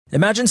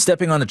Imagine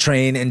stepping on a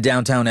train in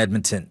downtown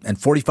Edmonton and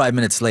 45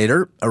 minutes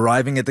later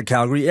arriving at the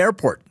Calgary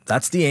airport.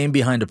 That's the aim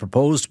behind a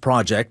proposed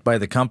project by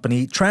the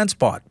company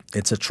TransPod.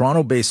 It's a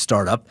Toronto-based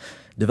startup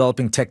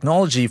developing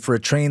technology for a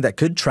train that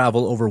could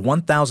travel over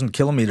 1,000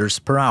 kilometers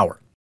per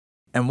hour.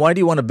 And why do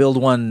you want to build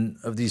one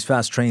of these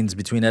fast trains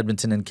between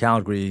Edmonton and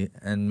Calgary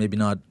and maybe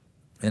not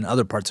in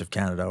other parts of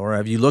Canada? Or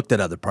have you looked at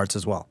other parts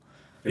as well?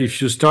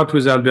 If you start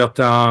with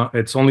Alberta,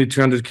 it's only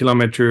 300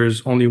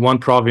 kilometers, only one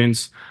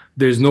province.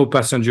 There's no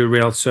passenger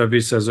rail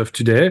service as of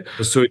today.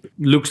 So it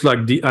looks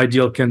like the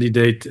ideal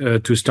candidate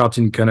to start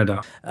in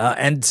Canada.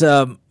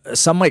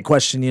 Some might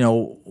question,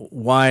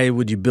 why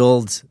would you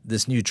build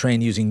this new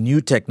train using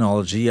new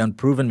technology,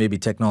 unproven maybe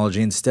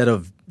technology, instead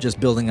of just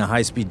building a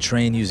high-speed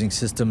train using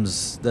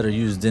systems that are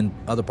used in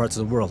other parts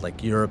of the world,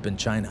 like Europe and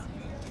China?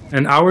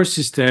 In our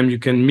system, you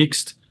can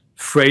mix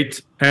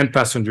freight and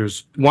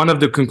passengers. One of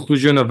the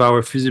conclusions of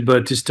our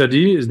feasibility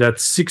study is that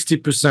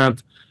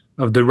 60%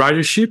 of the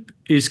ridership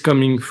is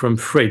coming from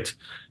freight.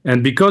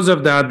 And because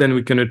of that, then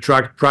we can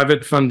attract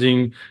private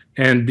funding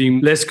and be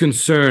less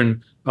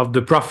concerned of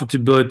the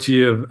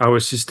profitability of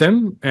our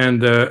system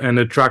and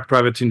attract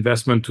private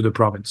investment to the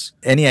province.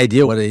 Any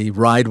idea what a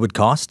ride would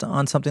cost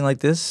on something like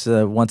this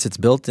once it's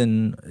built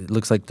and it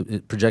looks like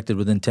it projected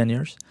within 10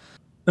 years?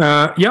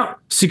 Yeah,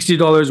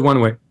 $60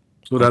 one way.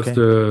 So that's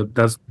Okay.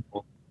 that's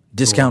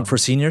Discount for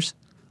seniors?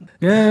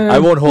 Yeah, I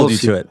won't hold we'll you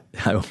see. to it.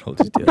 I won't hold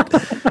you to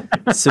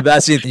it.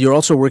 Sebastien, you're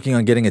also working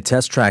on getting a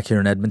test track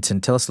here in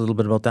Edmonton. Tell us a little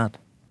bit about that.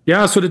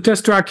 Yeah, so the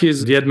test track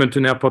is the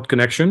Edmonton Airport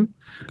connection.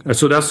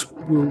 So that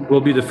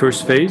will be the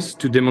first phase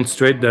to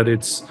demonstrate that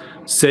it's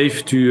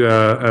safe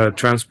to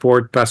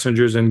transport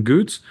passengers and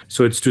goods.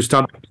 So it's to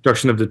start the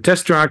construction of the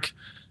test track.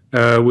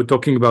 We're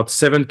talking about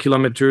 7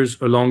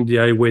 kilometers along the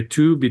Highway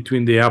 2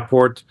 between the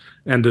airport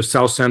and the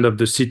south end of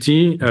the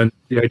city. And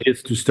the idea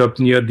is to stop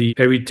near the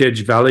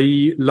Heritage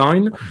Valley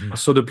line. Mm-hmm.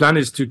 So the plan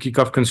is to kick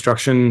off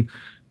construction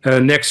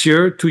next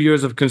year, 2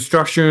 years of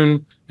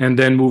construction, and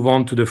then move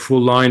on to the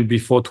full line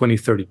before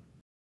 2030.